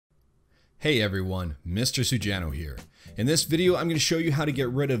Hey everyone, Mr. Sujano here. In this video, I'm going to show you how to get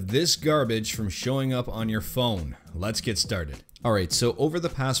rid of this garbage from showing up on your phone. Let's get started. Alright, so over the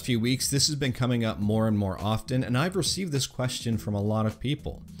past few weeks, this has been coming up more and more often, and I've received this question from a lot of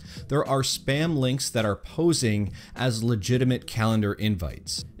people. There are spam links that are posing as legitimate calendar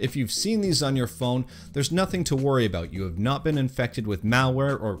invites. If you've seen these on your phone, there's nothing to worry about. You have not been infected with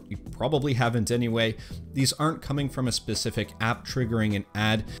malware, or you probably haven't anyway. These aren't coming from a specific app triggering an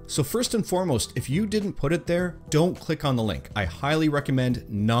ad. So first and foremost, if you didn't put it there, don't click on the link. I highly recommend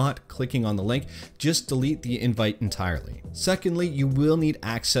not clicking on the link. Just delete the invite entirely. Secondly, you will need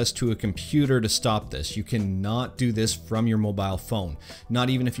access to a computer to stop this. You cannot do this from your mobile phone, not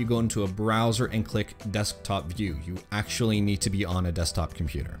even if you go into a browser and click desktop view. You actually need to be on a desktop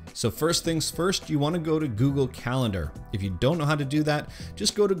computer. So first things first, you want to go to Google Calendar. If you don't know how to do that,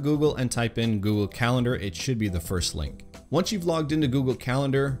 just go to Google and type in Google Calendar. It should be the first link. Once you've logged into Google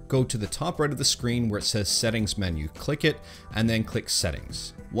Calendar, go to the top right of the screen where it says Settings menu. Click it and then click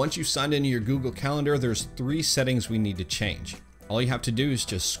Settings. Once you've signed into your Google Calendar, there's 3 settings we need to change. All you have to do is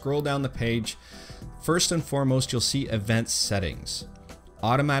just scroll down the page. First and foremost, you'll see Events Settings.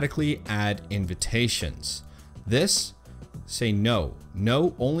 Automatically add invitations. This, say no.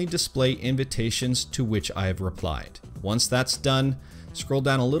 No, only display invitations to which I have replied. Once that's done, scroll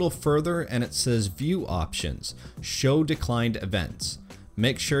down a little further and it says View Options. Show declined events.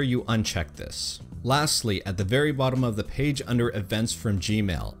 Make sure you uncheck this. Lastly, at the very bottom of the page under Events from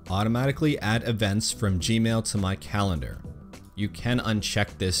Gmail, automatically add events from Gmail to my calendar. You can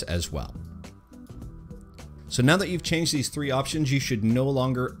uncheck this as well. So now that you've changed these 3 options, you should no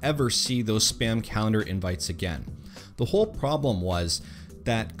longer ever see those spam calendar invites again. The whole problem was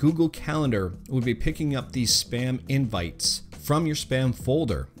that Google Calendar would be picking up these spam invites from your spam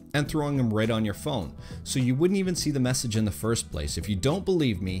folder and throwing them right on your phone. So you wouldn't even see the message in the first place. If you don't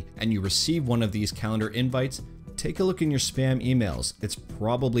believe me and you receive one of these calendar invites, take a look in your spam emails. It's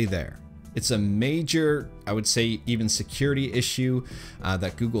probably there. It's a major, I would say, even security issue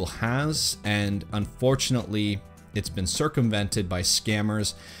that Google has, and unfortunately, it's been circumvented by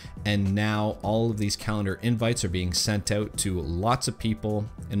scammers, and now all of these calendar invites are being sent out to lots of people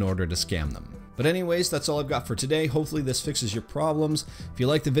in order to scam them. But anyways, that's all I've got for today. Hopefully this fixes your problems. If you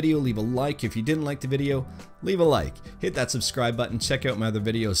liked the video, leave a like. If you didn't like the video, leave a like. Hit that subscribe button. Check out my other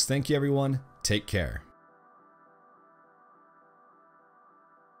videos. Thank you, everyone. Take care.